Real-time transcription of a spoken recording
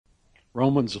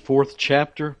Romans, the 4th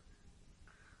chapter.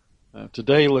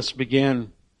 Today, let's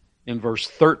begin in verse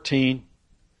 13,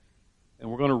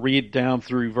 and we're going to read down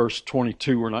through verse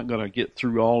 22. We're not going to get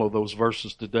through all of those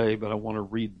verses today, but I want to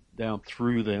read down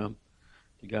through them.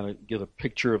 You got to get a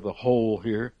picture of the whole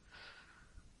here.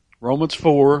 Romans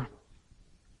 4,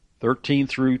 13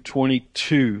 through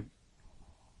 22,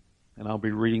 and I'll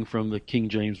be reading from the King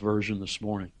James Version this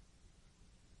morning.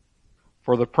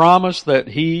 For the promise that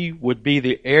he would be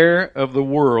the heir of the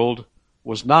world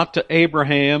was not to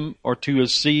Abraham or to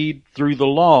his seed through the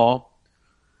law,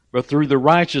 but through the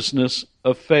righteousness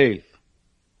of faith.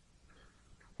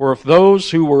 For if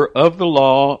those who were of the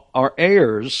law are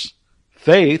heirs,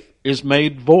 faith is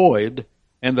made void,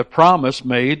 and the promise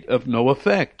made of no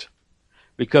effect,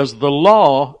 because the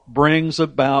law brings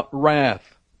about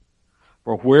wrath.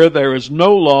 For where there is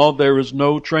no law, there is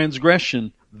no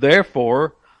transgression.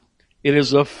 Therefore, it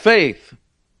is of faith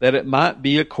that it might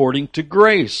be according to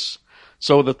grace,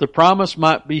 so that the promise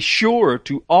might be sure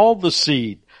to all the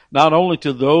seed, not only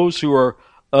to those who are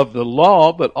of the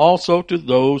law, but also to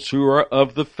those who are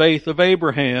of the faith of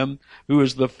Abraham, who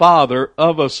is the father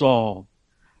of us all.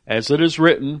 As it is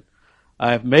written,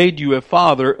 I have made you a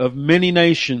father of many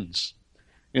nations,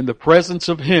 in the presence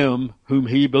of him whom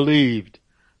he believed,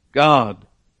 God,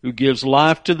 who gives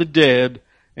life to the dead,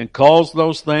 and calls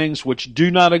those things which do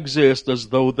not exist as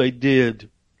though they did,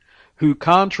 who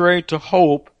contrary to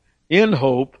hope, in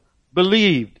hope,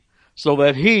 believed, so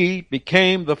that he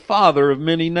became the father of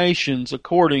many nations,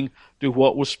 according to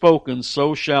what was spoken,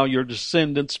 so shall your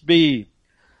descendants be.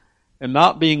 And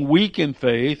not being weak in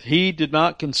faith, he did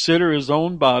not consider his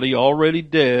own body already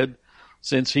dead,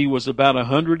 since he was about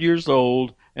 100 years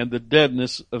old, and the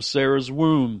deadness of Sarah's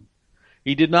womb.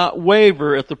 He did not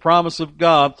waver at the promise of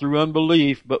God through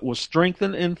unbelief, but was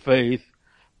strengthened in faith,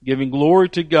 giving glory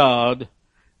to God,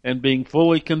 and being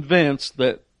fully convinced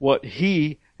that what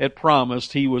he had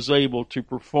promised he was able to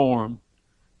perform,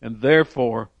 and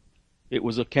therefore it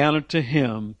was accounted to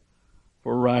him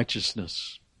for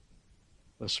righteousness.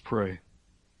 Let's pray.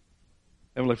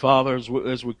 Heavenly Father,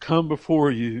 as we come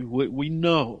before you, we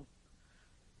know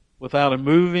without a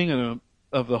moving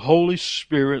of the Holy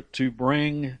Spirit to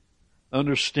bring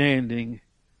understanding,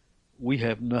 we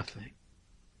have nothing.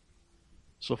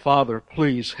 So, Father,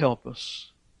 please help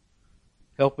us.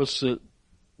 Help us that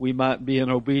we might be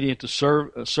an obedient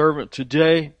servant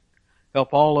today.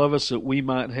 Help all of us that we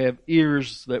might have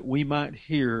ears that we might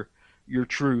hear your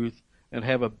truth and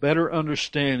have a better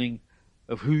understanding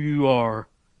of who you are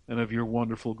and of your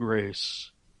wonderful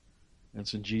grace. And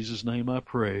it's in Jesus' name I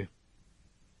pray.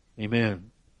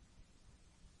 Amen.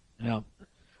 Now,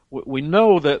 we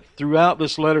know that throughout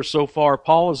this letter so far,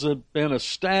 Paul has been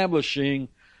establishing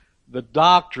the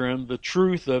doctrine, the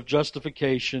truth of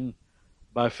justification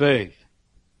by faith.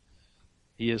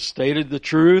 He has stated the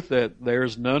truth that there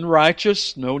is none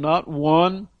righteous, no, not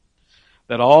one,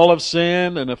 that all have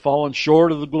sinned and have fallen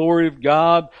short of the glory of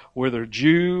God, whether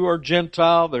Jew or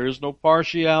Gentile, there is no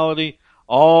partiality.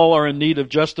 All are in need of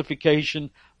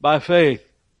justification by faith.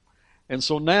 And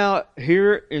so now,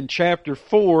 here in chapter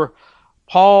 4,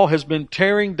 Paul has been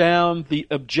tearing down the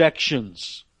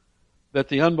objections that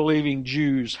the unbelieving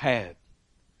Jews had.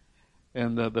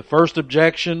 And the first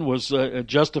objection was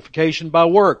justification by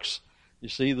works. You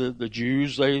see, the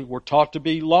Jews, they were taught to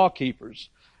be law keepers.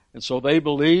 And so they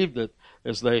believed that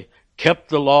as they kept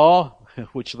the law,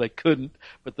 which they couldn't,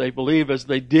 but they believed as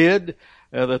they did,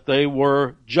 that they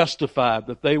were justified,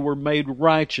 that they were made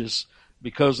righteous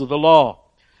because of the law.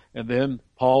 And then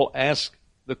Paul asked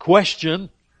the question,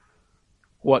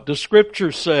 what does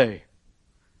Scripture say?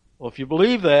 Well, if you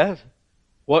believe that,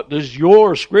 what does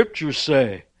your Scripture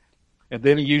say? And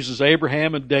then he uses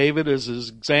Abraham and David as his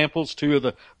examples, two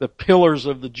of the pillars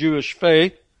of the Jewish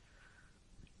faith.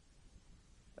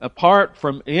 Apart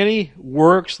from any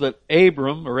works that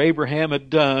Abraham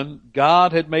had done,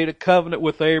 God had made a covenant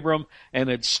with Abram and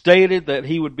had stated that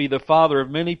he would be the father of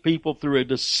many people through a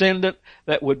descendant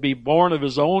that would be born of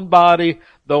his own body,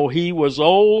 though he was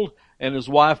old and his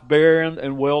wife barren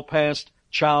and well past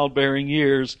childbearing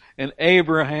years. And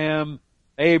Abram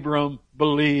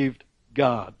believed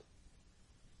God.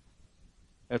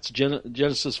 That's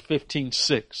Genesis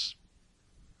 15:6.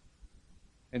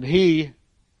 And he,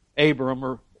 Abram,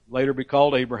 or later be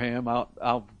called Abraham,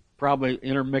 I'll probably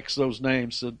intermix those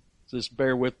names, so just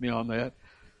bear with me on that.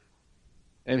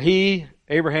 And he,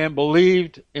 Abraham,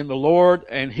 believed in the Lord,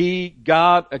 and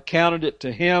God accounted it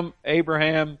to him,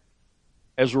 Abraham,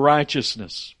 as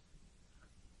righteousness.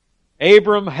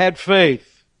 Abram had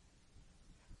faith.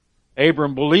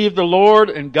 Abram believed the Lord,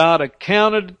 and God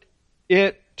accounted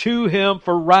it to him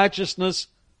for righteousness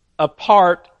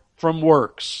apart from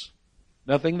works.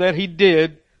 Nothing that he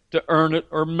did to earn it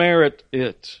or merit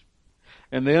it.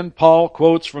 And then Paul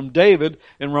quotes from David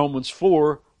in Romans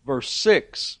 4, verse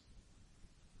 6.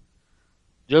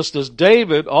 Just as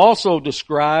David also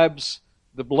describes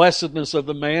the blessedness of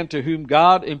the man to whom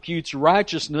God imputes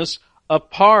righteousness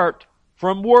apart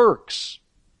from works.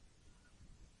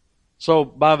 So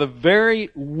by the very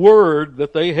word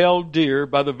that they held dear,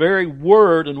 by the very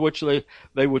word in which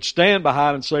they would stand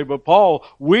behind and say, but Paul,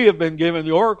 we have been given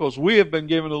the oracles, we have been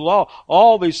given the law,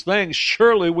 all these things,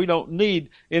 surely we don't need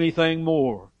anything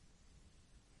more.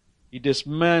 He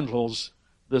dismantles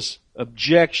this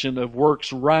objection of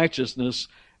works righteousness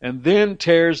and then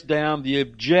tears down the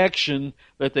objection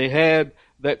that they had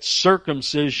that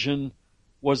circumcision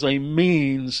was a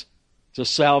means to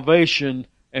salvation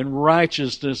and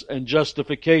righteousness and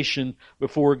justification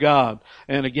before God.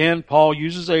 And again, Paul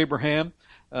uses Abraham.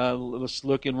 Let's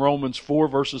look in Romans 4,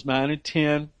 verses 9 and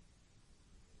 10.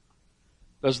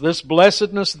 Does this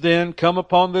blessedness then come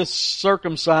upon the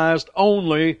circumcised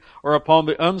only, or upon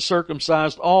the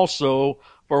uncircumcised also?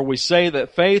 For we say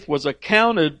that faith was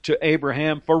accounted to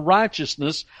Abraham for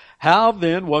righteousness. How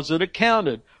then was it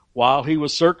accounted? While he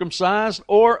was circumcised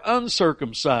or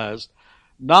uncircumcised?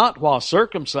 Not while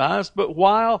circumcised, but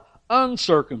while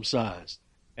uncircumcised.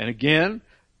 And again,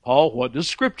 Paul, what does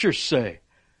Scripture say?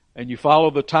 And you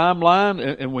follow the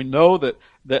timeline, and we know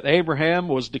that Abraham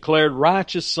was declared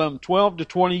righteous some 12 to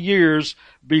 20 years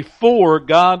before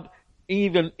God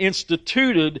even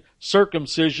instituted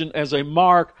circumcision as a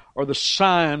mark or the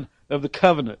sign of the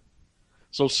covenant.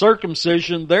 So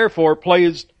circumcision, therefore,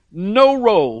 plays no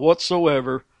role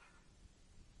whatsoever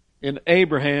in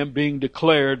Abraham being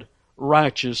declared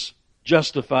righteous,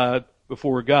 justified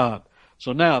before God.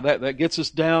 So now that gets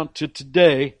us down to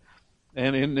today,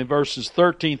 and in verses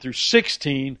 13 through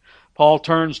 16, Paul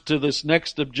turns to this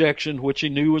next objection which he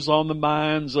knew was on the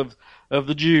minds of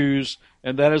the Jews,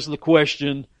 and that is the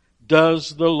question,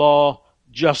 does the law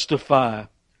justify?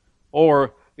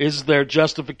 Or is there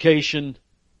justification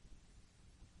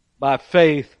by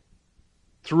faith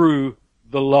through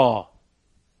the law?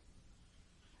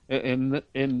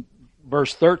 In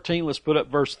verse 13, let's put up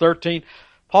verse 13.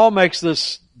 Paul makes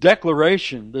this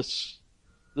declaration,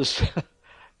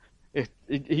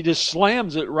 he just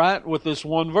slams it right with this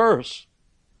one verse.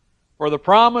 For the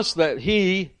promise that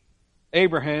he,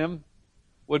 Abraham,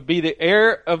 would be the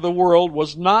heir of the world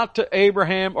was not to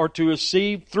Abraham or to his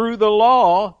seed through the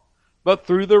law, but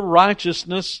through the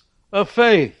righteousness of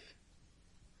faith.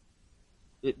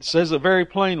 It says it very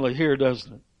plainly here,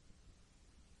 doesn't it?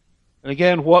 And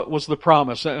again, what was the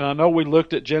promise? And I know we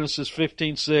looked at Genesis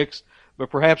 15:6,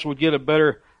 but perhaps we'll get a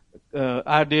better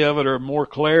idea of it or more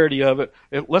clarity of it.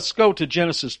 Let's go to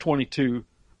Genesis 22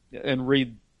 and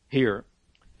read here.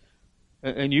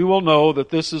 And you will know that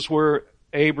this is where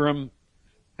Abram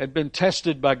had been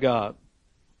tested by God.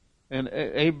 And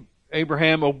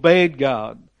Abraham obeyed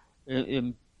God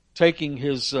in taking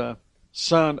his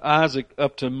son Isaac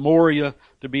up to Moriah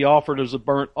to be offered as a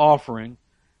burnt offering.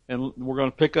 And we're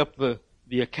going to pick up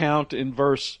the account in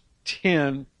verse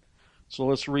 10. So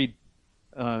let's read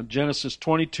Genesis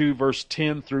 22, verse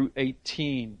 10 through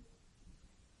 18.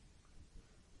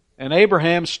 And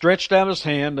Abraham stretched out his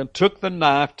hand and took the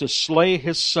knife to slay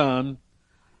his son.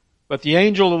 But the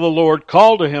angel of the Lord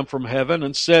called to him from heaven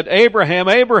and said, Abraham,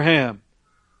 Abraham.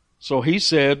 So he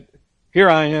said, Here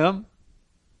I am.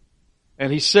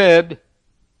 And he said,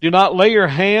 Do not lay your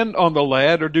hand on the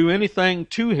lad or do anything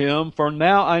to him, for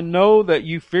now I know that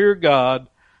you fear God,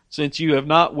 since you have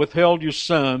not withheld your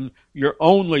son, your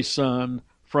only son,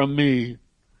 from me.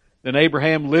 Then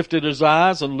Abraham lifted his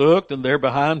eyes and looked, and there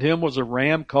behind him was a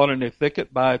ram caught in a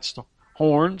thicket by its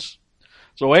horns.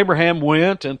 So Abraham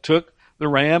went and took the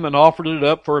ram and offered it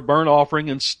up for a burnt offering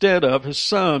instead of his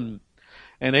son.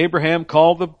 And Abraham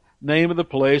called the name of the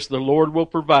place, The Lord Will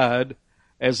Provide,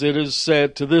 as it is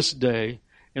said to this day,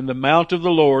 In the mount of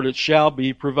the Lord it shall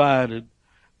be provided.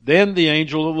 Then the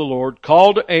angel of the Lord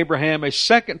called to Abraham a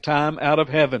second time out of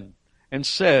heaven, and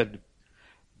said,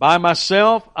 By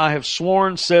myself I have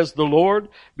sworn, says the Lord,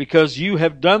 because you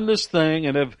have done this thing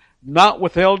and have not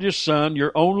withheld your son,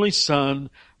 your only son.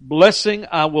 Blessing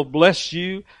I will bless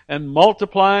you, and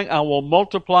multiplying I will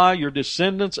multiply your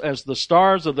descendants as the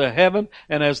stars of the heaven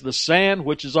and as the sand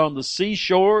which is on the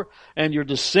seashore. And your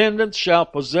descendants shall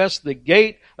possess the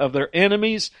gate of their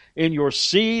enemies. In your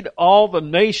seed all the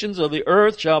nations of the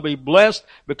earth shall be blessed,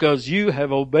 because you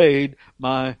have obeyed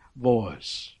my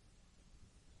voice.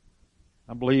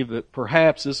 I believe that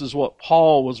perhaps this is what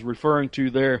Paul was referring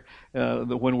to there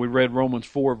when we read Romans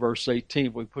 4, verse 18.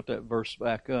 If we put that verse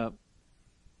back up.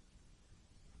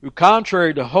 Who,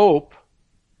 contrary to hope,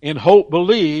 in hope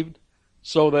believed,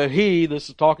 so that he," this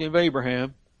is talking of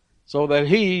Abraham, "so that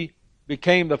he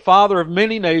became the father of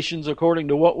many nations according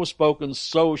to what was spoken,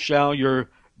 so shall your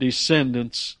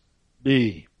descendants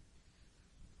be."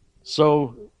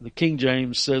 So, the King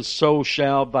James says, "so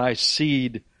shall thy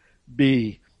seed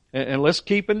be." And let's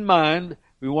keep in mind,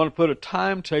 we want to put a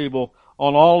timetable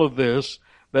on all of this,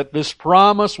 that this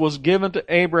promise was given to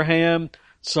Abraham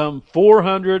some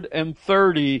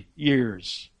 430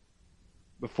 years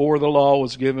before the law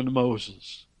was given to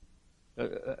Moses.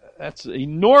 That's an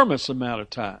enormous amount of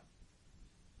time.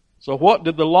 So what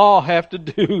did the law have to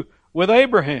do with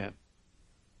Abraham?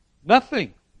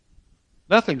 Nothing.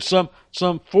 Nothing. Some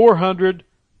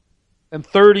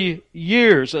 430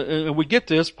 years. And we get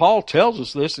this, Paul tells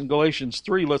us this in Galatians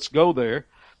 3. Let's go there.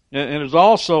 And it's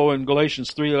also in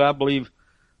Galatians 3 that I believe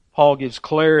Paul gives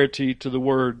clarity to the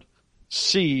word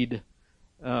seed.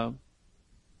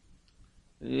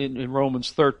 In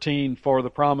Romans 13, for the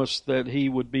promise that he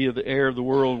would be the heir of the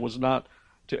world was not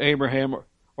to Abraham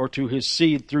or to his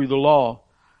seed through the law.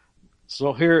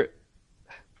 So here,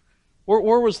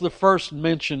 where was the first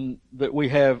mention that we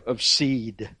have of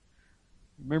seed?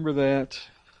 Remember that?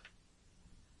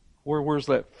 Where's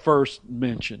that first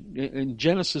mention? In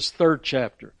Genesis 3rd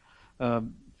chapter,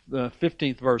 the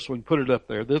 15th verse. We can put it up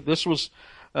there. This is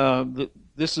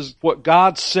what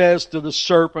God says to the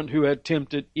serpent who had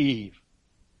tempted Eve.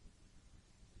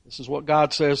 This is what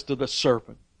God says to the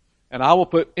serpent. "And I will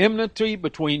put enmity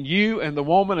between you and the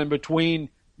woman, and between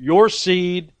your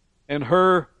seed and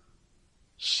her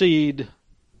seed."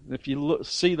 If you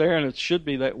see there, and it should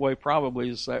be that way, probably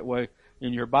is that way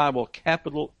in your Bible,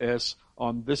 capital S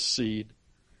on this seed.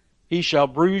 "He shall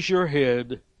bruise your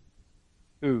head."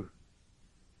 Who?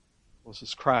 Well, this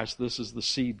is Christ. This is the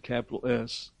seed, capital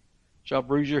S. "Shall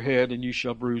bruise your head, and you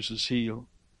shall bruise his heel."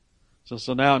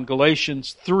 So now in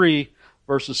Galatians 3,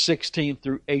 verses 16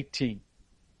 through 18.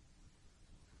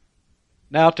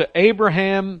 "Now to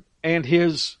Abraham and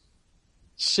his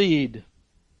seed."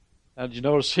 Now did you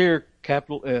notice here,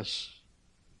 capital S?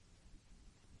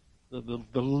 The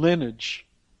lineage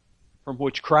from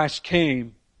which Christ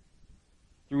came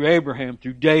through Abraham,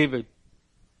 through David.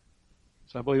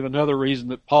 So I believe another reason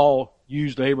that Paul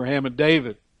used Abraham and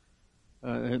David,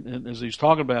 and as he's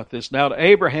talking about this. "Now to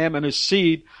Abraham and his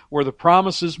seed were the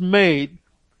promises made.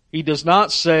 He does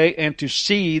not say, and to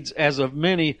seeds as of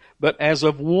many, but as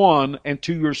of one, and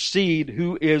to your seed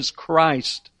who is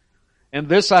Christ. And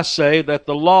this I say, that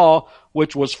the law,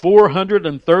 which was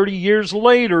 430 years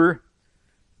later,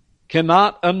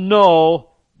 cannot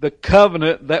annul the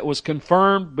covenant that was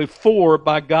confirmed before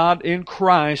by God in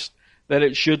Christ, that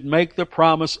it should make the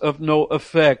promise of no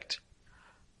effect."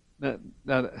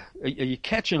 Now, are you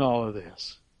catching all of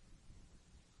this?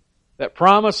 That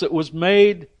promise that was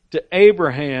made to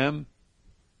Abraham,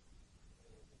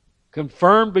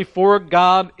 confirmed before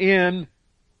God in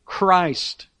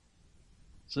Christ.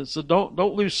 So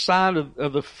don't lose sight of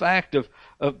the fact of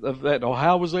that. Oh,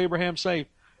 how was Abraham saved?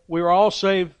 We were all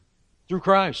saved through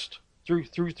Christ,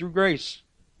 through grace.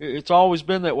 It's always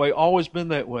been that way, always been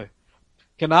that way.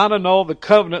 "Cannot annul the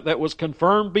covenant that was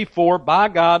confirmed before by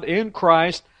God in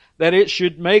Christ, that it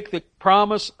should make the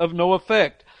promise of no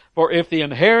effect. For if the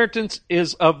inheritance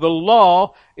is of the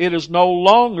law, it is no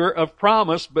longer of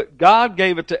promise, but God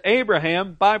gave it to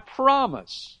Abraham by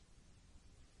promise."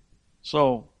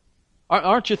 So,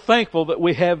 aren't you thankful that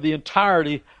we have the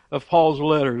entirety of Paul's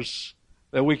letters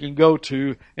that we can go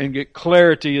to and get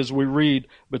clarity as we read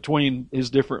between his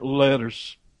different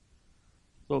letters?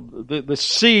 So the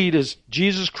seed is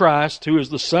Jesus Christ, who is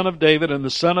the son of David and the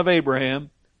son of Abraham.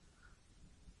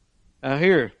 Now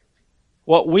here,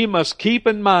 what we must keep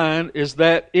in mind is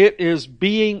that it is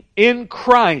being in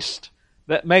Christ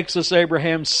that makes us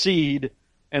Abraham's seed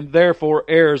and therefore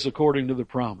heirs according to the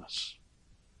promise.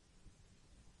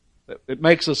 It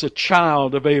makes us a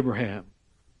child of Abraham,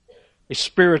 a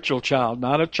spiritual child,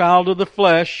 not a child of the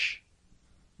flesh,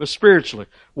 but spiritually.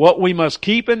 What we must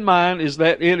keep in mind is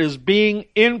that it is being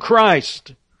in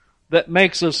Christ that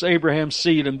makes us Abraham's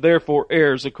seed and therefore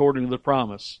heirs according to the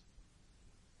promise.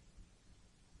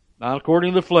 Not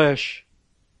according to the flesh,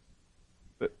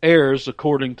 but heirs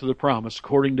according to the promise,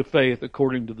 according to faith,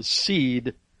 according to the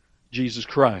seed, Jesus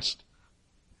Christ.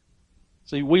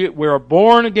 See, we are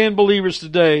born again believers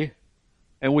today,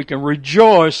 and we can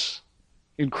rejoice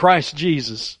in Christ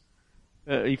Jesus.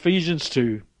 Ephesians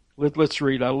 2. Let's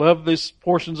read. I love these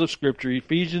portions of Scripture.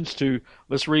 Ephesians 2.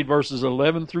 Let's read verses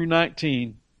 11 through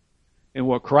 19 and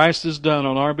what Christ has done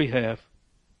on our behalf.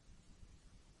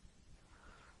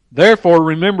 "Therefore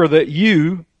remember that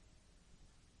you,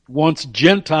 once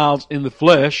Gentiles in the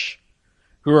flesh,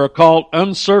 who are called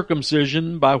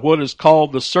uncircumcision by what is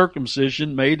called the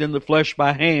circumcision made in the flesh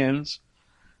by hands,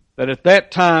 that at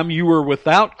that time you were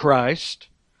without Christ,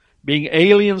 being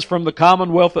aliens from the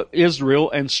commonwealth of Israel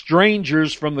and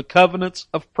strangers from the covenants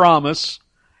of promise,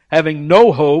 having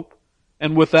no hope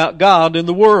and without God in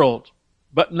the world.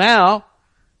 But now,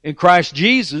 in Christ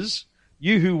Jesus,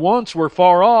 you who once were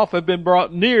far off have been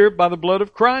brought near by the blood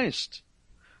of Christ.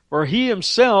 For he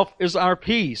himself is our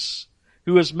peace,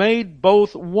 who has made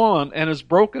both one and has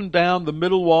broken down the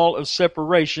middle wall of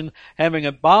separation, having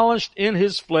abolished in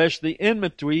his flesh the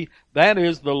enmity, that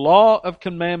is, the law of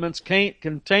commandments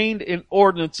contained in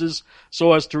ordinances,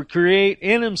 so as to create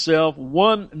in himself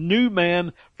one new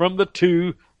man from the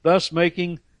two, thus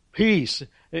making peace.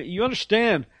 You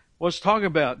understand what it's talking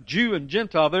about, Jew and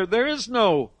Gentile. There is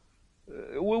no,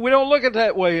 we don't look at it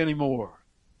that way anymore.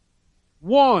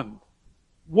 One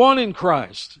in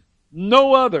Christ.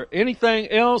 No other. Anything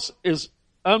else is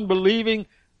unbelieving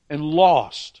and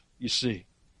lost, you see.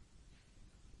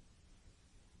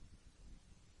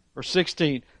 Verse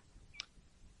 16.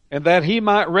 And that he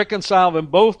might reconcile them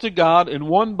both to God in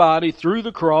one body through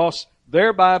the cross,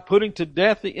 thereby putting to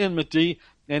death the enmity.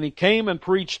 And he came and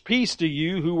preached peace to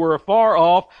you who were afar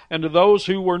off, and to those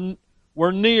who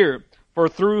were near. For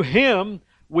through him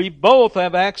we both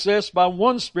have access by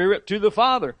one Spirit to the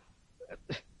Father.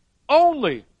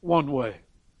 Only one way.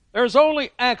 There's only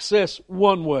access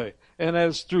one way, and that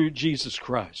is through Jesus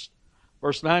Christ.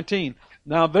 Verse 19.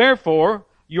 Now therefore,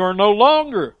 you are no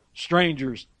longer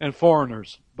strangers and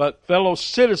foreigners, but fellow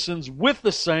citizens with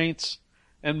the saints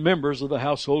and members of the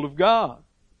household of God.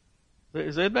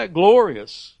 Isn't that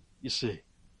glorious, you see,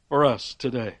 for us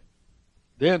today?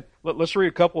 Then, let's read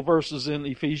a couple verses in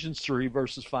Ephesians 3,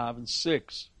 verses 5 and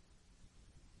 6.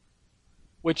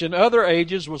 Which in other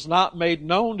ages was not made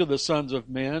known to the sons of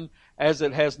men, as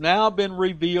it has now been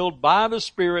revealed by the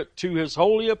Spirit to his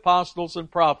holy apostles and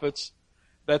prophets,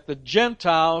 that the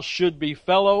Gentiles should be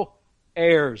fellow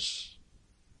heirs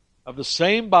of the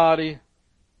same body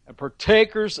and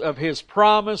partakers of his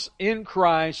promise in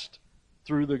Christ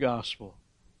through the gospel.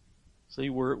 See,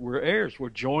 we're heirs.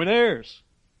 We're joint heirs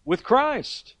with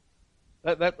Christ.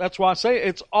 That's why I say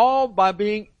it's all by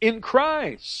being in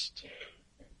Christ.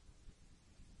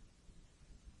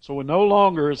 So we no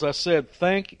longer, as I said,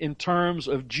 think in terms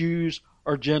of Jews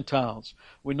or Gentiles.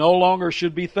 We no longer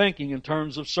should be thinking in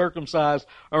terms of circumcised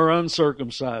or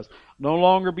uncircumcised. No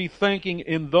longer be thinking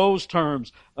in those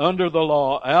terms, under the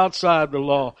law, outside the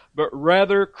law, but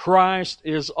rather Christ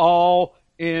is all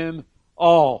in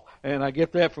all. And I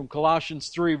get that from Colossians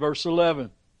 3, verse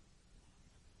 11.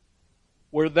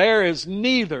 Where there is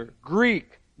neither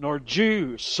Greek nor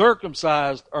Jew,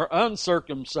 circumcised or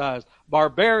uncircumcised,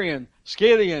 barbarian,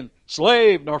 Scythian,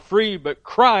 slave, nor free, but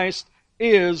Christ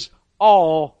is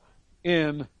all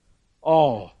in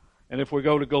all. And if we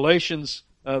go to Galatians,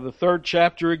 the 3rd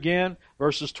chapter again,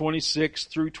 verses 26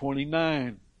 through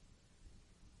 29.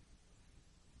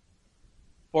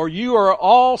 For you are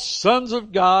all sons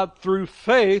of God through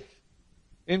faith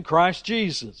in Christ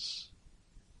Jesus.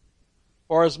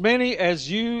 For as many as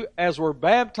you as were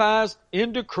baptized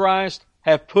into Christ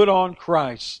have put on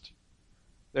Christ.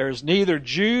 There is neither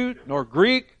Jew nor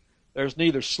Greek, there is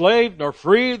neither slave nor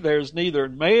free, there is neither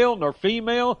male nor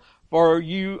female, for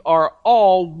you are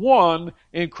all one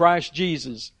in Christ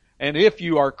Jesus. And if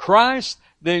you are Christ,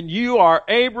 then you are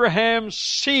Abraham's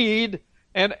seed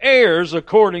and heirs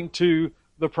according to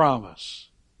the promise.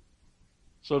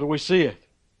 So do we see it?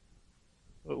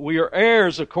 We are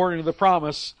heirs according to the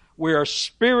promise. We are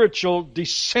spiritual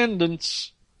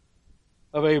descendants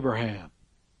of Abraham.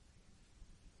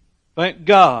 Thank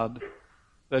God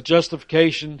that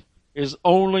justification is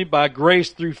only by grace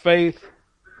through faith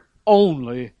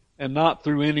only, and not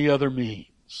through any other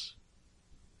means.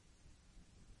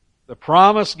 The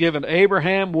promise given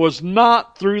Abraham was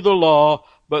not through the law,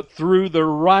 but through the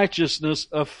righteousness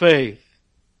of faith.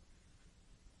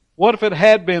 What if it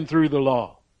had been through the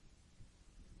law?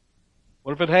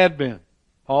 What if it had been?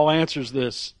 Paul answers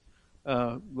this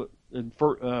in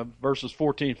verses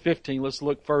 14 and 15. Let's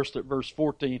look first at verse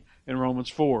 14 in Romans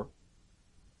 4.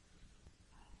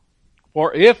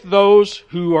 For if those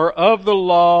who are of the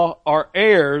law are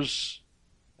heirs,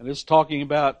 and it's talking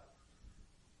about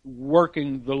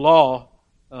working the law,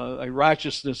 a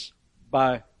righteousness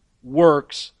by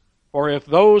works, for if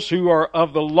those who are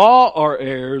of the law are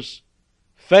heirs,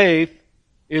 faith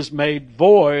is made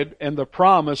void and the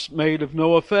promise made of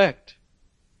no effect.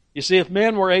 You see, if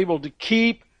men were able to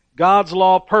keep God's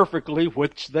law perfectly,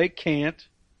 which they can't,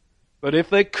 but if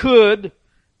they could,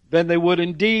 then they would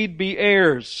indeed be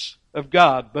heirs of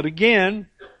God. But again,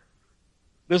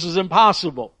 this is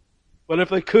impossible But if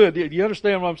they could, do you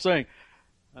understand what I'm saying?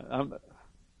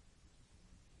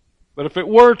 But if it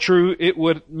were true, it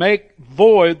would make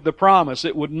void the promise.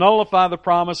 It would nullify the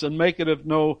promise and make it of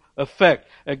no effect.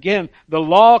 Again, the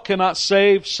law cannot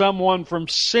save someone from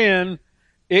sin.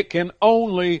 It can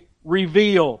only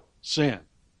reveal sin.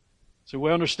 So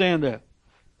we understand that.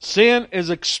 Sin is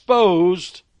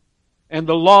exposed, and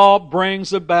the law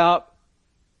brings about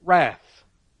wrath.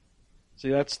 See,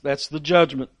 that's the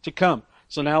judgment to come.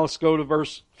 So now let's go to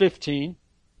verse 15.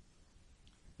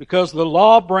 Because the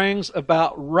law brings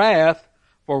about wrath,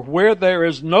 for where there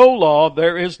is no law,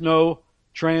 there is no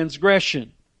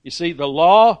transgression. You see, the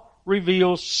law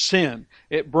reveals sin.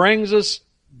 It brings us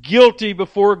guilty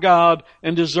before God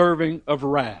and deserving of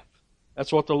wrath.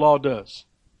 That's what the law does.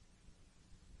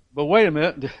 But wait a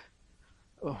minute.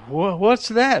 What's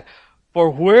that? For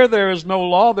where there is no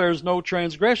law, there is no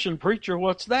transgression. Preacher,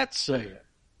 what's that saying?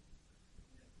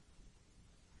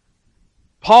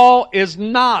 Paul is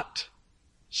not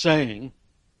saying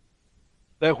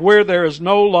that where there is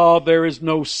no law, there is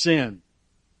no sin.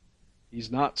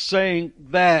 He's not saying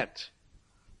that.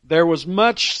 There was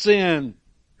much sin,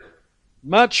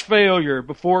 much failure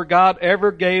before God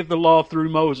ever gave the law through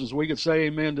Moses. We could say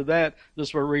amen to that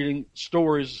just by reading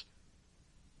stories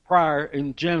prior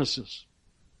in Genesis.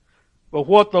 But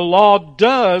what the law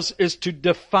does is to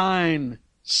define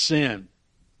sin.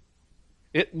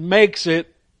 It makes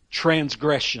it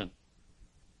transgression.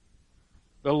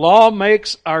 The law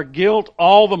makes our guilt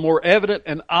all the more evident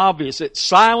and obvious. It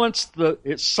silences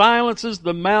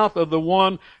the mouth of the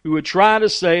one who would try to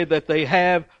say that they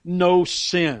have no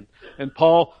sin. And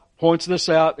Paul points this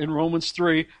out in Romans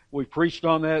 3. We preached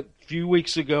on that a few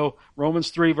weeks ago.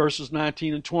 Romans 3 verses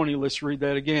 19 and 20. Let's read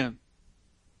that again.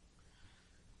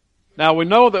 Now we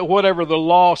know that whatever the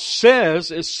law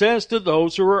says, it says to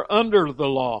those who are under the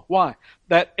law. Why?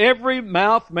 That every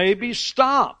mouth may be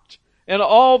stopped, and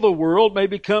all the world may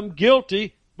become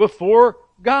guilty before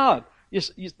God.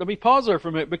 Let me pause there for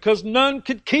a minute, because none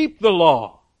could keep the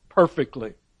law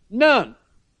perfectly. None.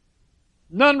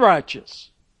 None righteous.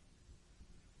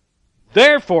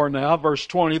 Therefore now, verse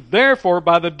 20, therefore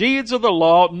by the deeds of the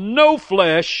law no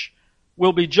flesh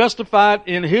will be justified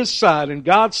in His sight, in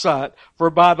God's sight, for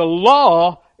by the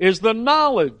law is the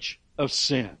knowledge of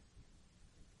sin.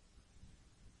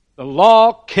 The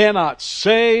law cannot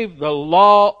save. The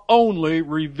law only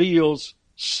reveals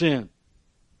sin.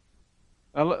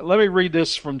 Now, let me read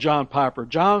this from John Piper.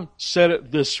 John said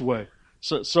it this way.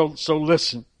 So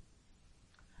listen.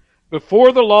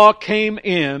 Before the law came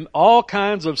in, all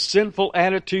kinds of sinful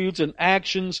attitudes and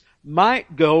actions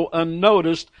might go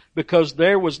unnoticed because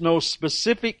there was no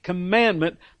specific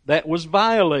commandment that was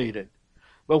violated.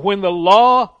 But when the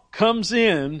law comes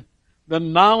in, the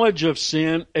knowledge of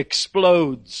sin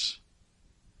explodes.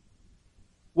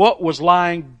 What was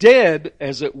lying dead,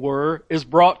 as it were, is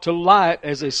brought to light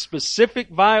as a specific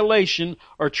violation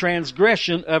or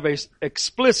transgression of an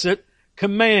explicit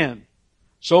command.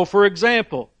 So, for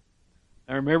example,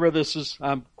 now remember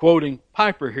I'm quoting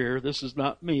Piper here. This is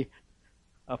not me.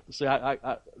 I have to say,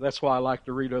 that's why I like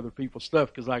to read other people's stuff,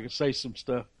 because I can say some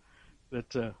stuff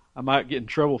that I might get in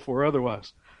trouble for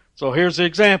otherwise. So here's the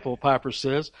example, Piper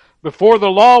says. Before the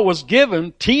law was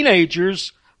given,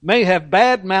 teenagers may have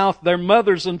bad-mouthed their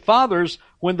mothers and fathers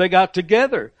when they got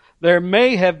together. There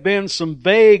may have been some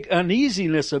vague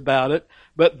uneasiness about it,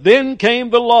 but then came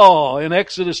the law in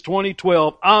Exodus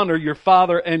 20:12, honor your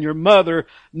father and your mother.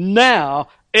 Now,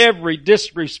 every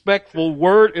disrespectful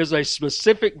word is a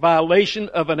specific violation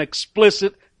of an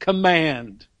explicit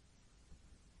command.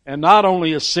 And not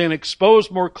only is sin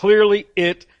exposed more clearly,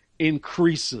 it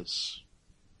increases.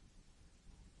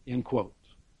 End quote.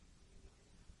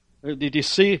 Did you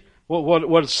see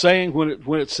what it's saying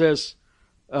when it says,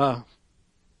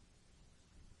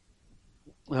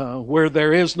 where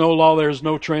there is no law, there is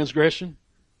no transgression?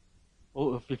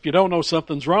 Well, if you don't know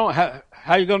something's wrong, how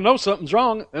are you going to know something's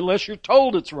wrong unless you're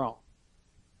told it's wrong?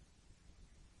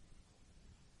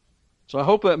 So I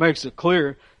hope that makes it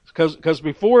clear. Because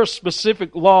before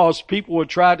specific laws, people would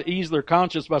try to ease their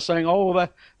conscience by saying,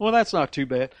 that's not too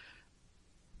bad.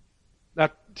 Now,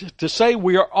 to say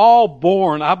we are all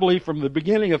born, I believe, from the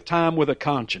beginning of time with a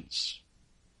conscience.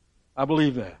 I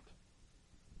believe that.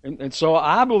 And so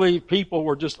I believe people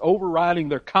were just overriding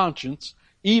their conscience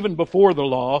even before the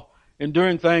law and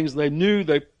doing things they knew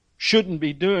they shouldn't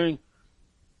be doing,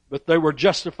 but they were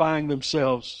justifying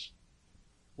themselves.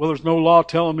 Well, there's no law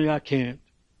telling me I can't.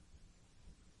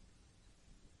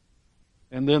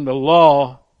 And then the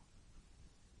law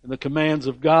and the commands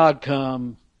of God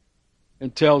come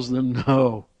and tells them,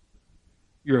 no,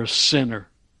 you're a sinner,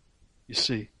 you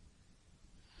see.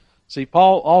 See,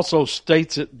 Paul also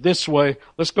states it this way.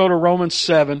 Let's go to Romans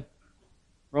 7.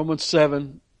 Romans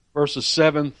 7, verses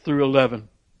 7 through 11.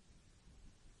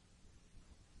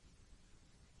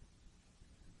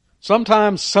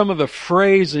 Sometimes some of the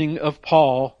phrasing of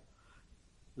Paul,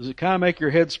 does it kind of make your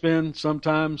head spin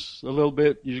sometimes a little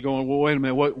bit? You're going, well, wait a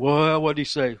minute, what did he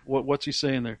say? What's he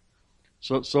saying there?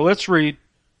 So let's read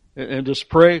and just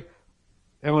pray.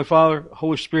 Heavenly Father,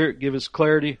 Holy Spirit, give us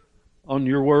clarity on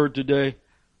your word today.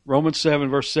 Romans 7,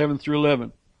 verse 7 through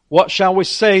 11. What shall we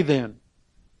say then?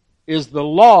 Is the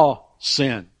law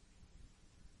sin?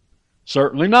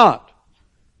 Certainly not.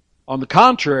 On the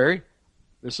contrary,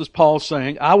 this is Paul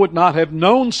saying, I would not have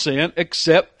known sin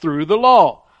except through the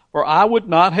law. For I would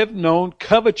not have known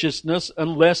covetousness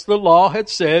unless the law had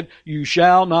said, you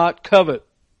shall not covet.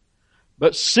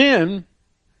 But sin,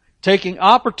 taking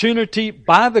opportunity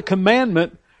by the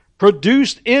commandment,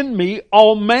 produced in me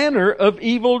all manner of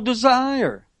evil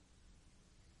desire.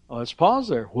 Well, let's pause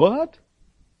there. What?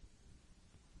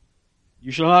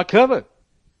 You shall not covet.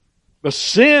 But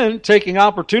sin, taking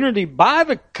opportunity by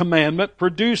the commandment,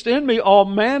 produced in me all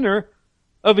manner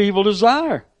of evil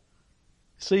desire.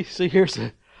 See, here's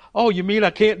the, oh, you mean I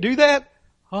can't do that?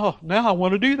 Oh, now I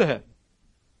want to do that.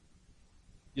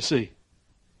 You see.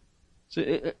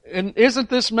 And isn't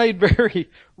this made very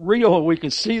real? We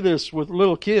can see this with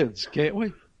little kids, can't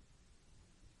we?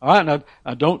 All right,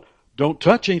 now don't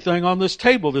touch anything on this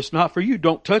table. That's not for you.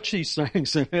 Don't touch these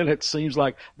things. And then it seems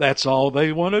like that's all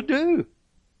they want to do,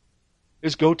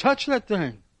 is go touch that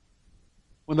thing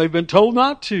when they've been told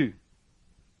not to.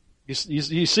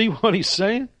 You see what he's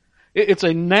saying? It's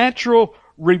a natural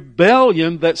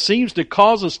rebellion that seems to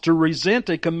cause us to resent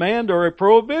a command or a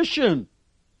prohibition.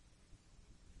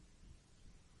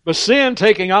 But sin,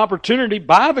 taking opportunity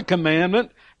by the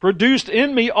commandment, produced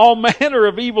in me all manner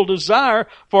of evil desire,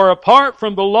 for apart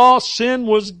from the law, sin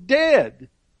was dead.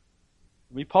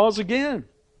 Let me pause again.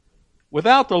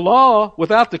 Without the law,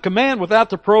 without the command, without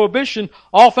the prohibition,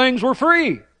 all things were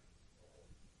free.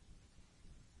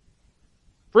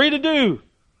 Free to do.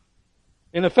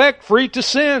 In effect, free to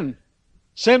sin.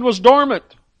 Sin was dormant.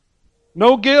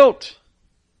 No guilt.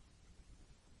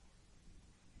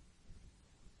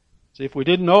 See, if we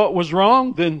didn't know it was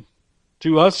wrong, then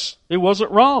to us it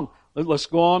wasn't wrong. Let's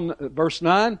go on, verse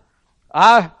 9.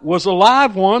 I was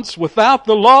alive once without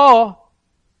the law.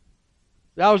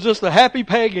 I was just a happy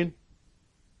pagan.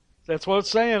 That's what it's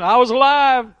saying. I was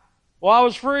alive. Well, I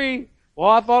was free. Well,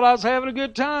 I thought I was having a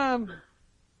good time.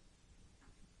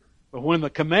 But when the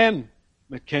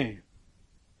commandment came,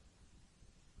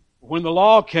 when the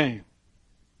law came,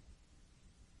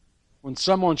 when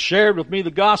someone shared with me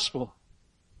the gospel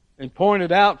and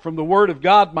pointed out from the Word of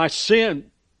God my sin,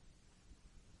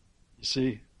 you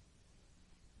see,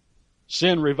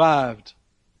 sin revived,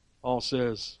 Paul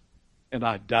says, and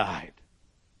I died.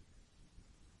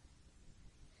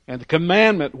 And the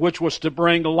commandment which was to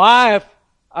bring life,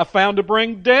 I found to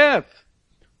bring death.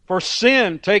 For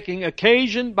sin, taking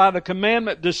occasion by the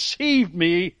commandment, deceived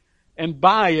me, and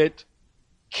by it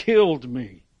killed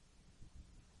me.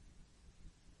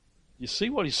 You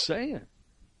see what he's saying?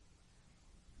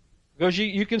 Because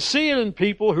you can see it in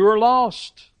people who are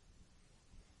lost.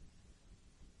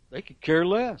 They could care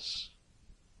less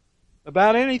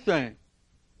about anything.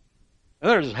 And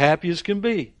they're as happy as can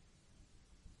be,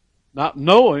 not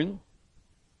knowing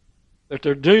that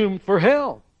they're doomed for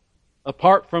hell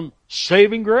apart from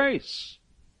saving grace.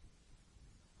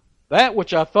 That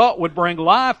which I thought would bring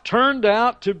life turned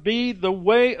out to be the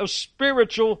way of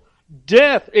spiritual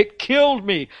death. It killed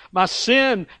me. My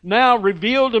sin, now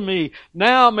revealed to me,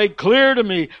 now made clear to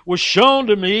me, was shown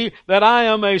to me that I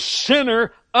am a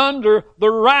sinner under the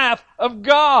wrath of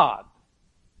God.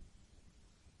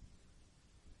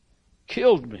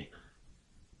 Killed me.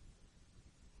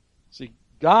 See,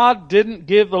 God didn't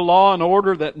give the law in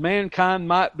order that mankind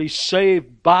might be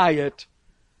saved by it.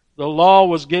 The law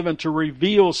was given to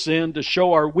reveal sin, to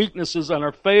show our weaknesses and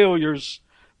our failures.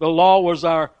 The law was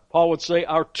Paul would say,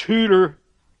 our tutor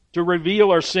to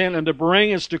reveal our sin and to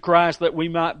bring us to Christ that we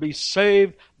might be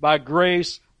saved by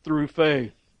grace through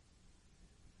faith.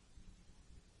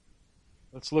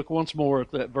 Let's look once more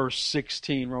at that verse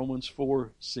 16, Romans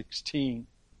 4:16.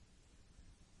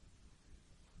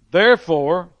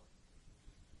 Therefore,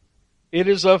 it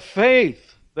is of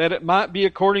faith that it might be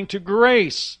according to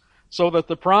grace, so that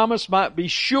the promise might be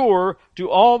sure to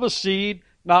all the seed,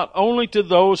 not only to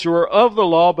those who are of the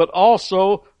law, but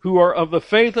also who are of the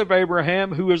faith of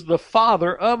Abraham, who is the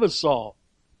father of us all.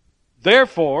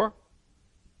 Therefore,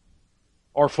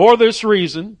 or for this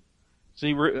reason,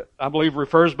 see, I believe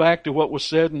refers back to what was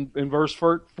said in verse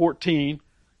 14,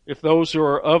 if those who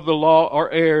are of the law are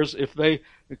heirs, if they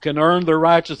can earn their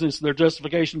righteousness, their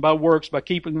justification by works, by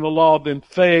keeping the law, then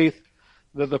faith,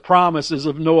 that the promise is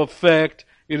of no effect,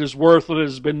 it is worthless, it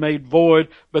has been made void.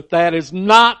 But that is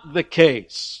not the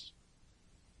case.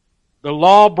 The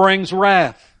law brings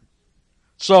wrath.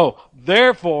 So,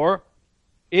 therefore,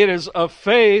 it is of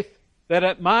faith that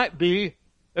it might be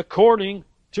according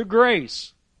to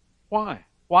grace. Why?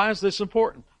 Why is this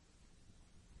important?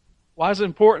 Why is it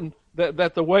important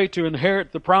that the way to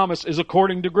inherit the promise is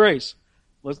according to grace?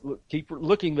 Let's keep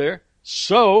looking there.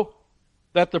 So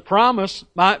that the promise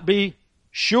might be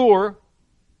sure,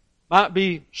 might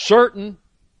be certain,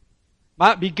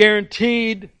 might be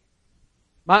guaranteed,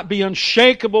 might be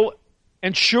unshakable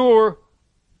and sure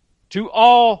to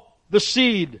all the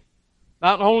seed,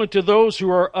 not only to those who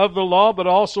are of the law, but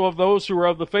also of those who are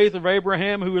of the faith of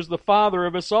Abraham, who is the father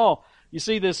of us all. You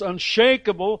see, this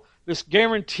unshakable, this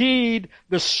guaranteed,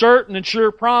 this certain and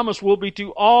sure promise will be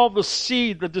to all the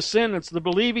seed, the descendants, the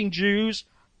believing Jews,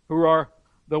 who are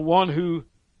the one who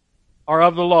are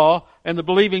of the law, and the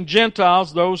believing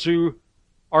Gentiles, those who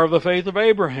are of the faith of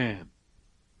Abraham.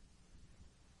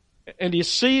 And you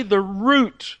see the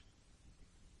root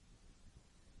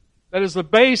that is the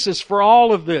basis for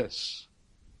all of this.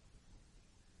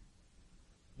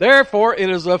 Therefore, it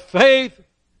is of faith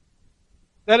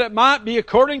that it might be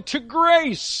according to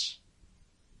grace.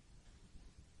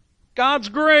 God's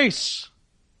grace.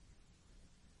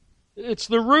 It's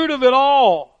the root of it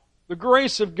all. The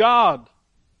grace of God.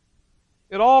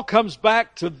 It all comes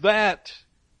back to that.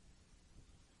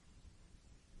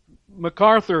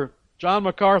 John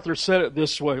MacArthur said it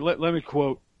this way. Let me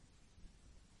quote.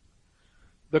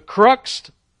 The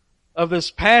crux of this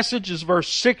passage is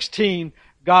verse 16.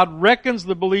 God reckons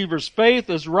the believer's faith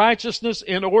as righteousness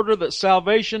in order that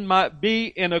salvation might be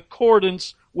in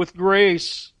accordance with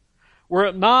grace. Were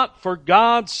it not for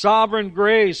God's sovereign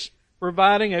grace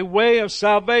providing a way of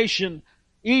salvation,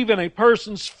 even a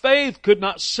person's faith could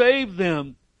not save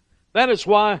them. That is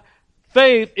why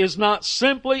faith is not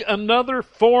simply another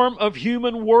form of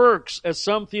human works, as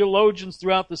some theologians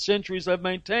throughout the centuries have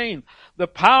maintained. The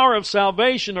power of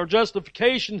salvation or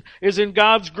justification is in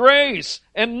God's grace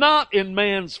and not in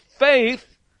man's faith.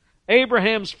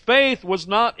 Abraham's faith was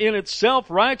not in itself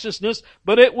righteousness,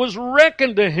 but it was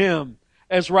reckoned to him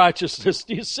as righteousness.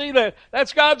 Do you see that?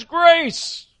 That's God's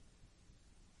grace.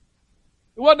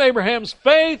 It wasn't Abraham's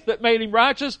faith that made him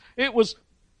righteous. It was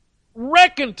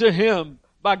reckoned to him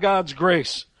by God's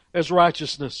grace as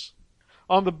righteousness,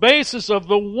 on the basis of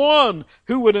the one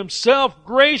who would himself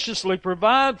graciously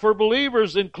provide for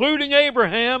believers, including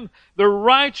Abraham, the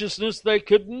righteousness they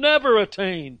could never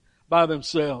attain by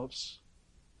themselves.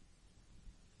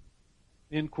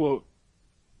 End quote.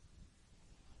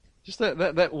 Just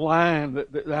that line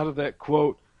out of that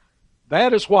quote.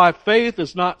 That is why faith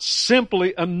is not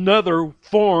simply another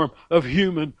form of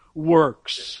human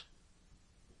works.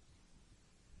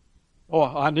 Oh,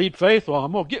 I need faith. Well,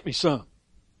 I'm going to get me some.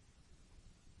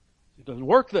 It doesn't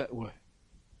work that way.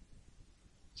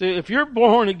 See, if you're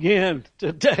born again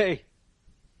today,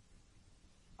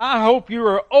 I hope you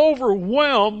are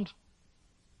overwhelmed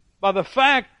by the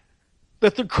fact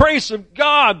that the grace of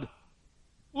God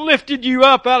lifted you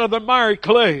up out of the miry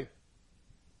clay,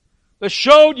 that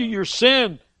showed you your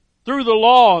sin through the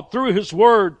law, through His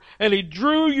Word, and He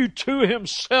drew you to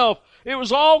Himself. It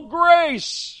was all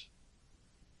grace.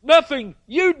 Nothing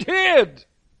you did.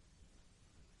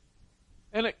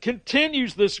 And it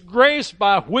continues, this grace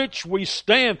by which we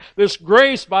stand, this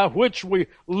grace by which we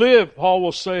live, Paul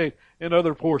will say in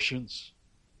other portions.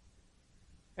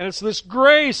 And it's this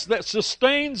grace that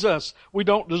sustains us. We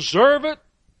don't deserve it.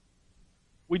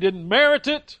 We didn't merit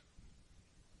it.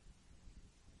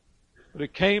 But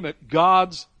it came at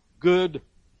God's good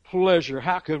pleasure.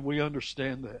 How can we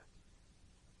understand that?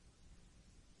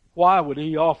 Why would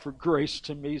He offer grace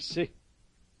to me? See,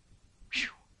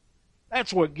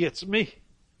 that's what gets me.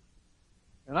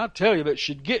 And I tell you, that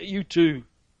should get you too.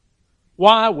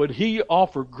 Why would He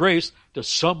offer grace to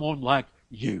someone like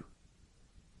you?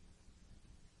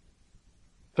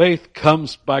 Faith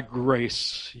comes by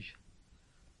grace.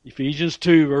 Ephesians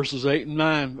 2, verses 8 and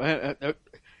 9.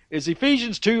 Is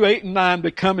Ephesians 2, 8 and 9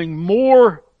 becoming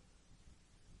more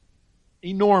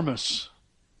enormous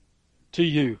to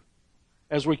you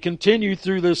as we continue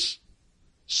through this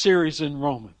series in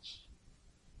Romans?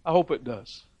 I hope it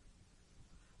does.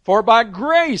 For by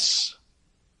grace,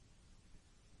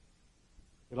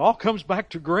 it all comes back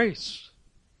to grace.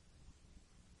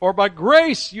 For by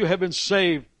grace you have been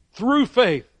saved through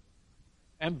faith,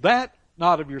 and that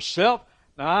not of yourself.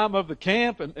 Now I'm of the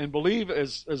camp and believe,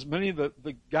 as many of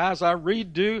the guys I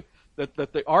read do, that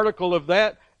the article of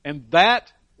that And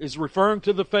that is referring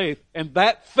to the faith. And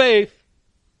that faith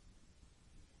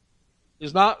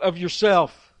is not of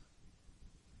yourself.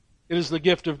 It is the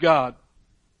gift of God.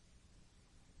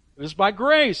 It is by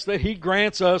grace that He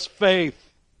grants us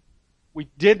faith. We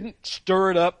didn't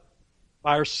stir it up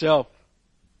by ourselves.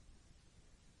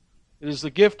 It is the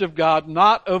gift of God,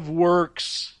 not of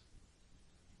works,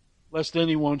 lest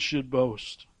anyone should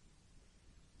boast.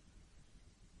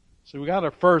 So we got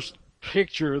our first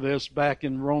picture of this back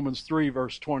in Romans 3,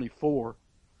 verse 24.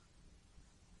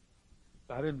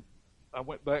 I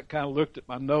went back, kind of looked at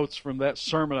my notes from that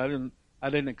sermon. I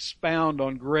didn't expound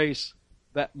on grace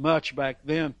that much back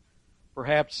then.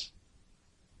 Perhaps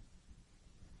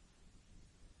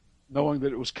knowing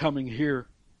that it was coming here.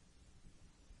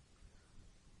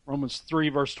 Romans 3,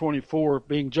 verse 24,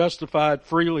 being justified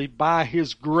freely by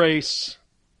His grace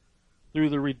through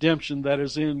the redemption that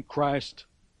is in Christ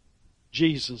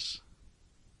Jesus.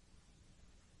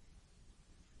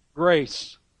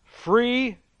 Grace.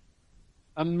 Free,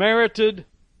 unmerited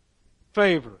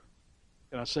favor.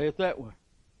 Can I say it that way?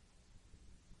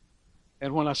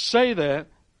 And when I say that,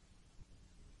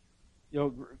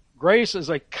 grace is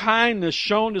a kindness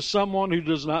shown to someone who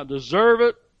does not deserve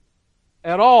it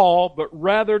at all, but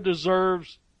rather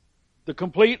deserves the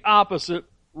complete opposite,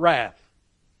 wrath.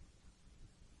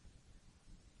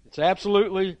 It's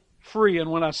absolutely free.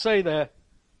 And when I say that,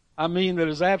 I mean that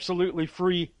it's absolutely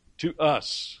free to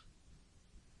us,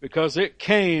 because it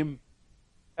came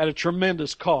at a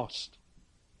tremendous cost.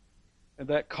 And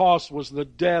that cost was the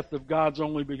death of God's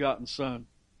only begotten Son.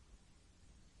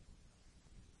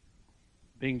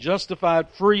 Being justified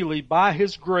freely by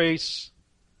His grace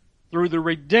through the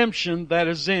redemption that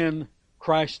is in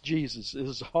Christ Jesus. It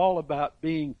is all about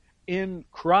being in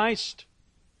Christ,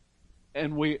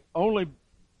 and we only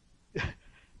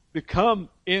become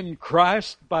in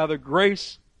Christ by the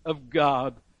grace of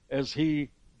God as He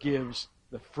gives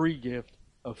the free gift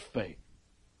of faith.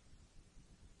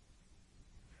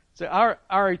 See,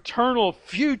 our eternal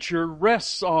future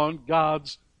rests on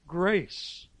God's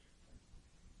grace.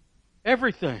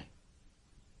 Everything.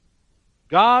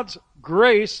 God's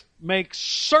grace makes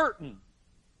certain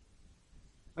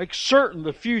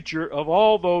the future of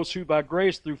all those who by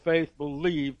grace through faith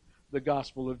believe the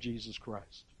gospel of Jesus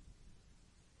Christ.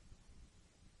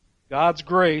 God's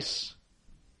grace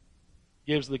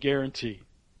gives the guarantee.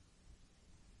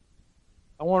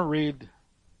 I want to read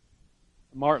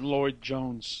Martin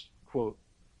Lloyd-Jones quote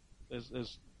as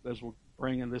we're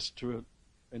bringing this to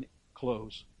a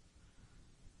close.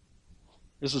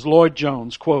 This is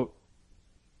Lloyd-Jones, quote,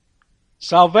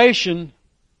 "Salvation,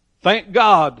 thank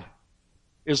God,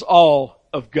 is all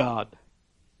of God.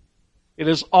 It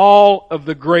is all of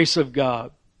the grace of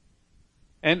God.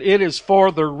 And it is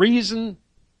for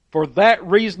that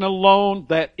reason alone,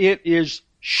 that it is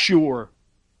sure.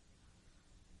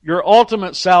 Your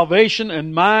ultimate salvation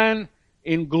and mine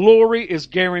in glory is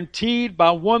guaranteed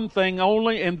by one thing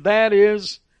only, and that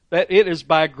is that it is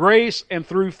by grace and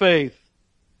through faith,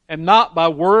 and not by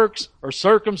works or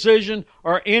circumcision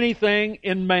or anything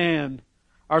in man.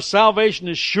 Our salvation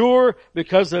is sure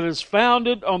because it is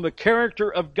founded on the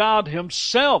character of God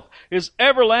Himself, His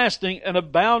everlasting and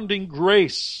abounding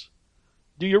grace."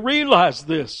 Do you realize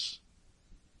this?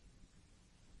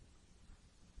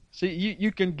 See,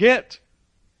 you can get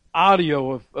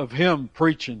audio of him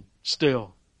preaching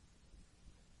still.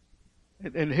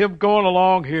 And him going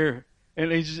along here,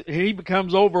 and he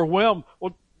becomes overwhelmed.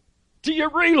 Well, do you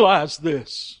realize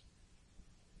this?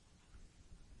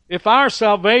 If our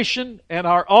salvation and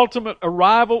our ultimate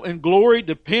arrival in glory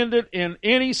depended in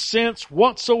any sense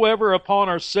whatsoever upon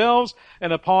ourselves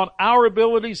and upon our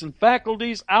abilities and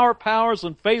faculties, our powers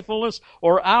and faithfulness,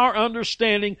 or our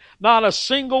understanding, not a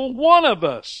single one of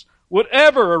us would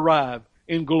ever arrive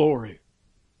in glory.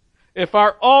 If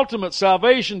our ultimate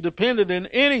salvation depended in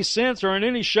any sense or in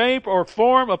any shape or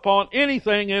form upon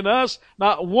anything in us,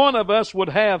 not one of us would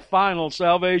have final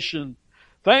salvation.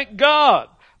 Thank God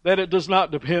that it does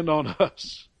not depend on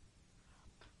us,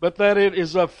 but that it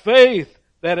is of faith,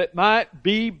 that it might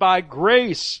be by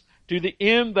grace, to the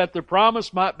end that the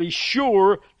promise might be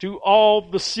sure to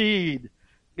all the seed.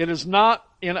 It is not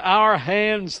in our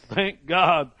hands, thank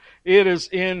God. It is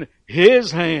in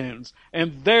His hands,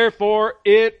 and therefore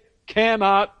it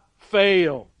cannot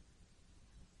fail.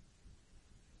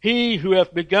 He who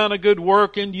hath begun a good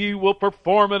work in you will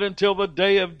perform it until the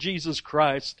day of Jesus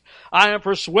Christ. I am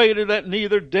persuaded that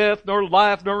neither death, nor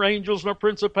life, nor angels, nor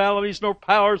principalities, nor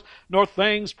powers, nor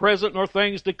things present, nor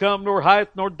things to come, nor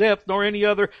height, nor depth, nor any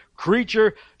other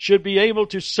creature should be able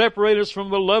to separate us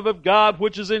from the love of God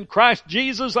which is in Christ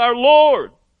Jesus our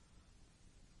Lord.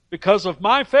 Because of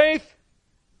my faith,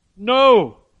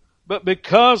 No, but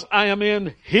because I am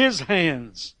in His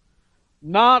hands.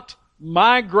 Not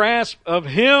my grasp of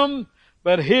Him,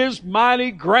 but His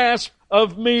mighty grasp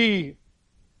of me.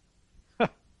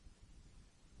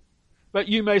 But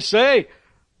you may say,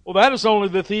 well, that is only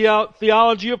the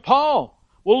theology of Paul.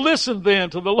 Well, listen then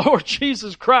to the Lord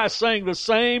Jesus Christ saying the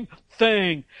same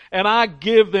thing. And I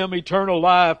give them eternal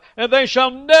life, and they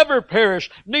shall never perish,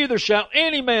 neither shall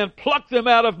any man pluck them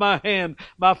out of my hand.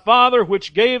 My Father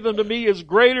which gave them to me is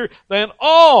greater than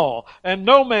all, and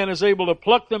no man is able to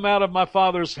pluck them out of my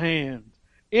Father's hand.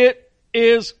 It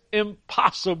is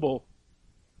impossible.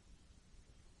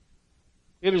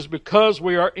 It is because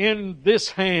we are in this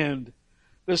hand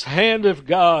of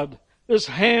God, this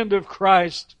hand of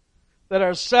Christ, that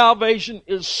our salvation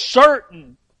is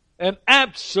certain and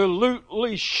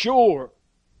absolutely sure.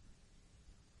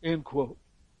 End quote.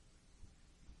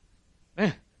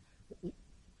 Man,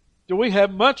 do we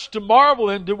have much to marvel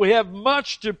in? Do we have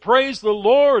much to praise the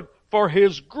Lord for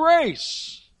His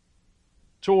grace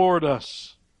toward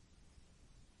us?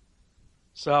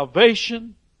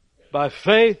 Salvation by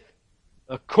faith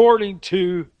according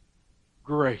to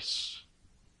grace.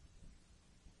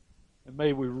 And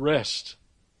may we rest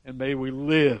and may we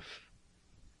live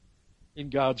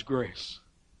in God's grace.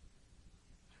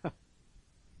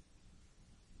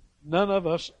 None of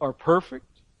us are perfect.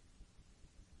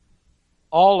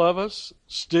 All of us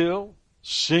still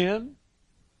sin.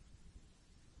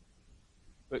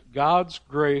 But God's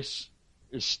grace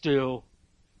is still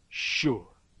sure.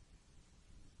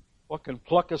 What can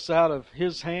pluck us out of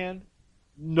His hand?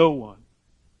 No one.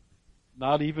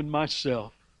 Not even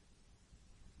myself.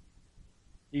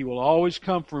 He will always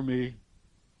come for me.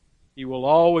 He will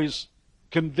always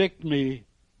convict me.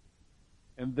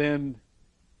 And then,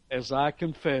 as I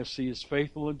confess, He is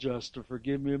faithful and just to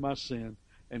forgive me of my sin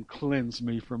and cleanse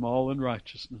me from all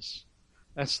unrighteousness.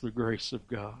 That's the grace of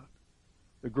God.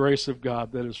 The grace of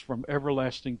God that is from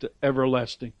everlasting to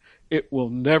everlasting. It will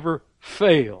never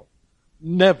fail.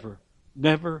 Never,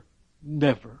 never,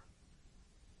 never.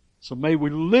 So may we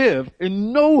live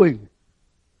in knowing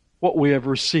what we have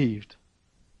received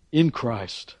in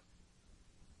Christ,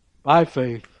 by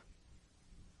faith,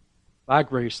 by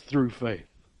grace, through faith.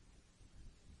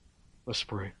 Let's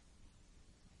pray.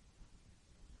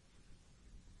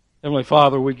 Heavenly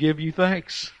Father, we give You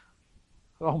thanks.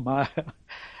 Oh my,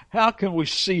 how can we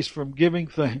cease from giving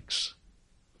thanks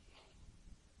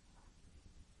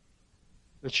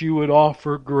that You would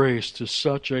offer grace to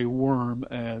such a worm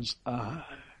as I?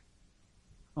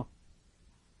 Oh,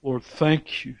 Lord,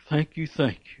 thank You, thank You,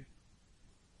 thank You.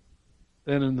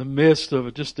 Then in the midst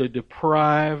of just a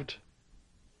deprived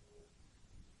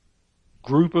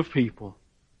group of people,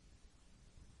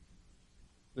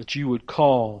 that You would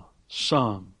call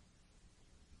some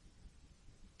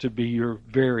to be Your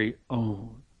very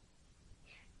own.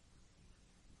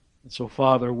 And so,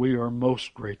 Father, we are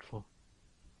most grateful.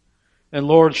 And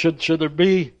Lord, should there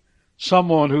be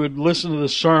someone who would listen to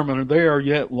this sermon and they are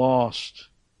yet lost,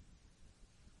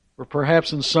 or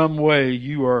perhaps in some way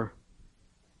You are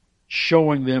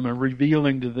showing them and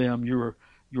revealing to them, you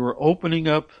are opening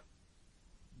up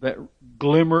that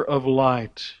glimmer of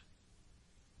light.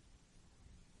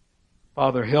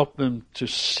 Father, help them to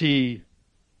see,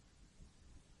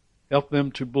 help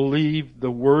them to believe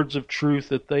the words of truth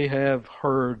that they have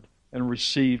heard and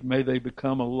received. May they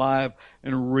become alive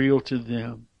and real to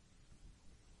them.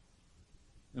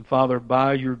 And Father,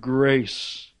 by Your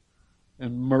grace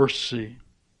and mercy,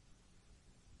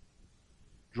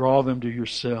 draw them to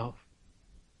Yourself.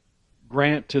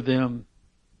 Grant to them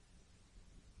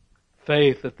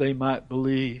faith that they might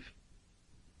believe.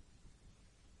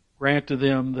 Grant to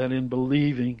them that in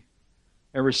believing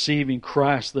and receiving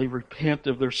Christ, they repent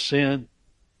of their sin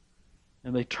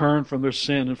and they turn from their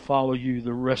sin and follow You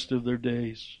the rest of their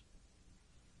days.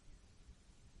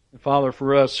 And Father,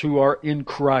 for us who are in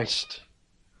Christ,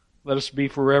 let us be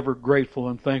forever grateful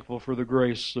and thankful for the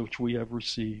grace which we have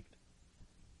received.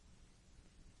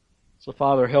 So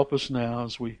Father, help us now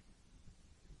as we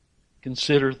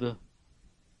consider the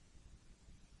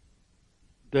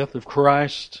death of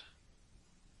Christ,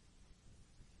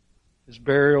 His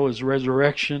burial, His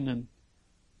resurrection, and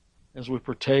as we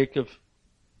partake of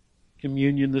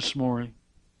communion this morning,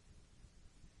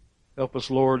 help us,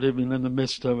 Lord, even in the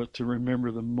midst of it, to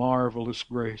remember the marvelous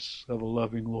grace of a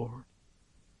loving Lord.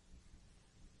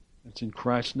 It's in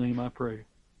Christ's name I pray.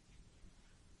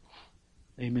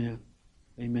 Amen.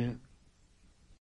 Amen.